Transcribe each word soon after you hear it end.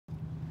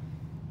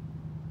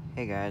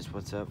Hey guys,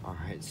 what's up?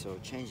 Alright, so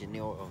changing the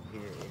oil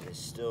here. It is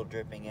still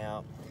dripping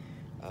out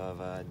of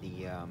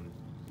the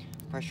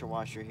pressure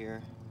washer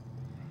here.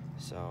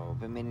 So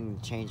been meaning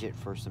to change it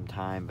for some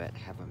time, but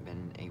haven't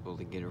been able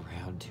to get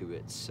around to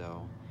it.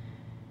 So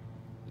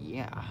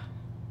yeah,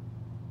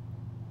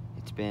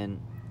 it's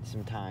been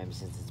some time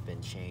since it's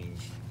been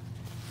changed.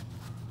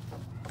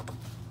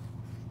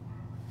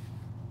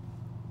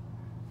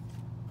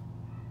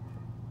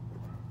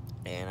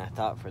 And I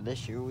thought for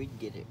this year we'd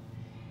get it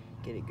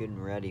good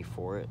and ready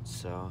for it.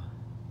 So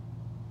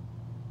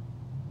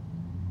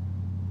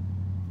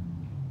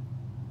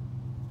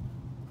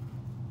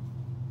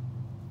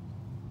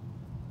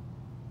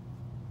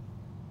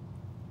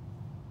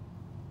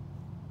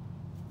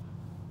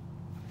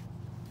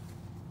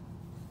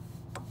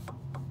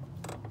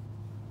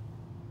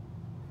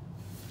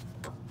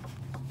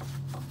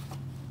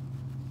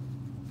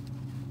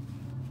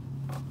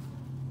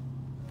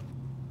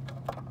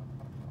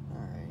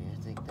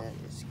that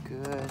is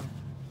good.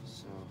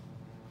 So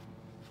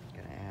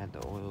gonna add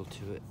the oil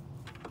to it.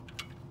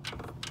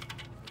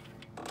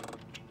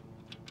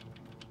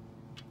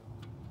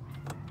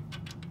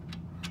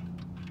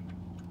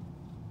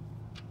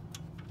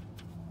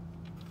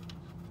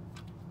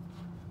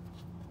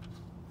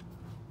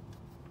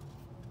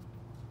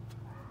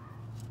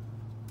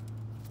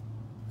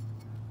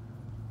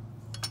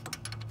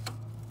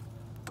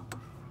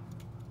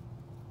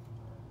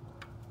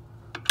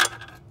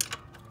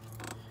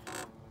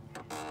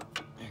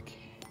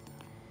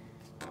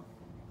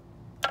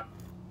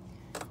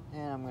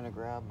 And I'm gonna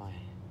grab my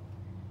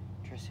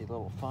trusty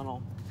little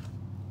funnel.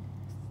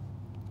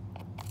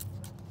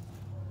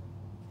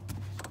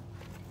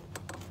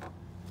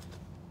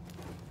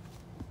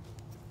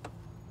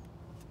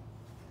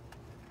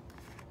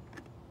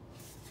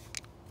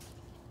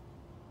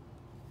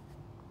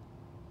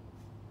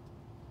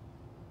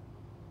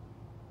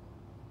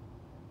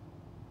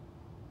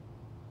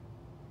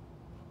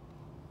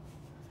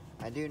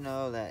 I do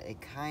know that it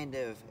kind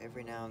of,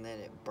 every now and then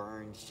it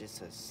burns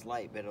just a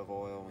slight bit of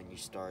oil when you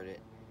start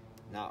it.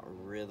 Not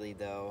really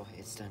though,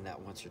 it's done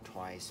that once or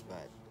twice,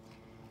 but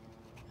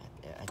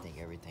I think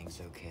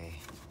everything's okay.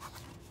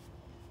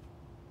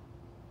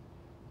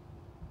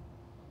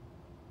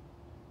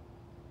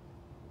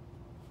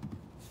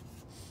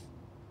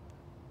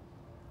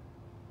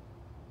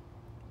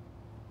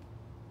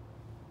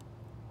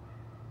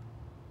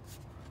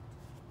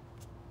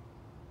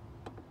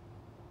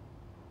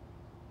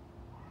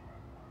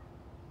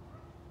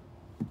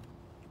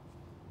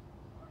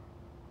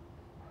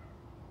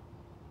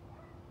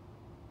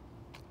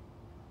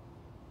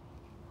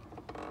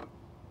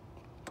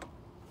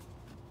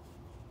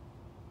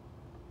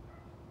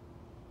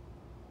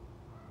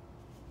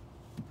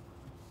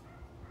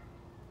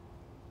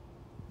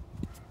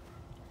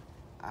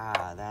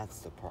 Ah, that's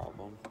the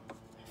problem.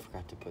 I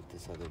forgot to put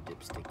this other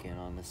dipstick in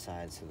on the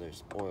side, so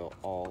there's oil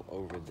all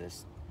over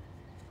this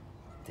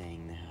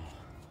thing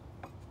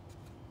now.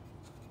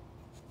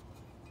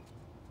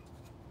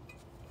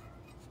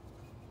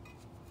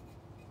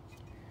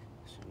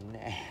 So now,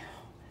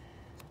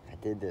 I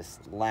did this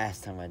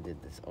last time I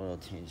did this oil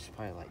change,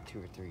 probably like 2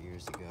 or 3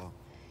 years ago.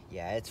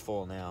 Yeah, it's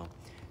full now.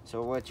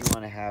 So what you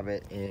want to have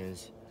it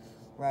is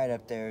right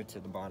up there to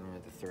the bottom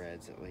of the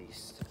threads, at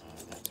least.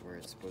 That's where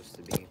it's supposed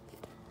to be.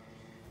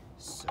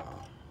 So,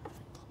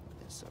 clean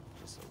this up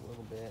just a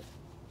little bit.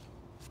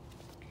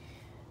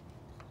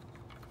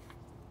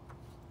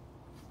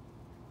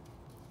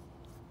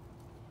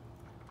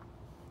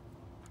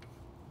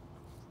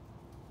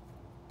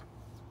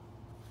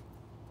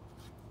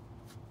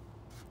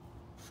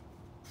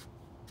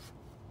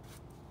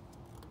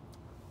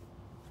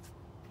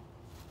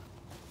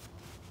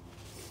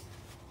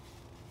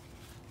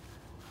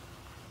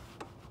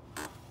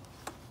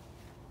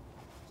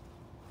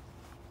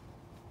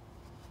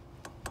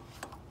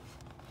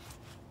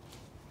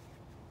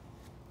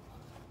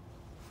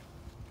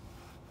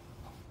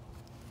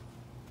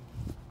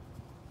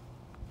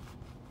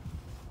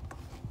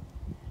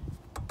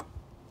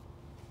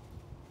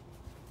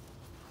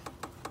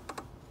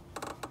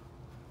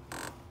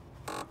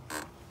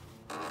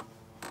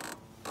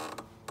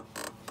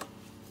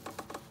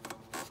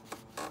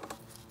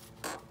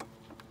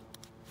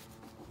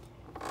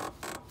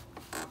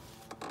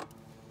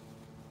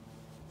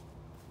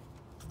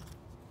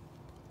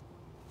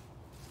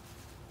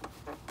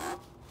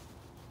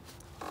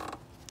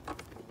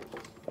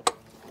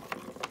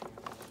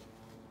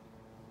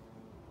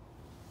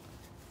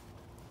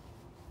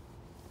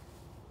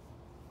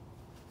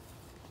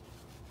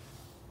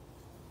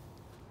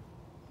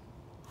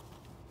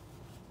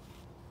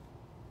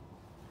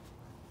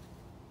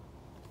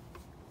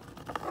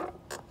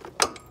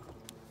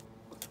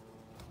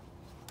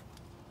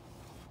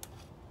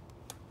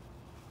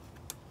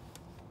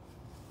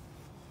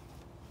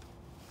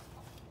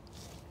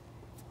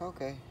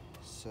 Okay,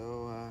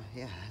 so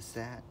yeah, that's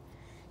that.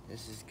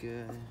 This is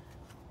good.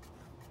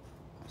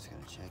 I was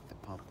gonna check the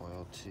pump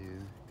oil too.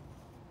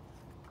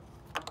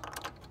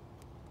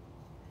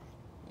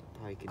 You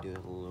probably could do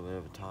a little bit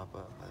of a top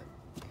up, but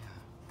yeah.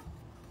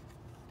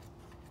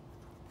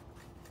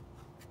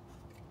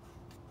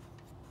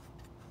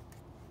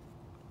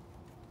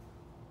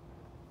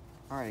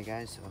 Alrighty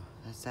guys, so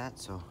that's that.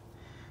 So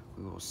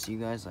we will see you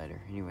guys later.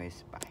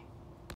 Anyways, bye.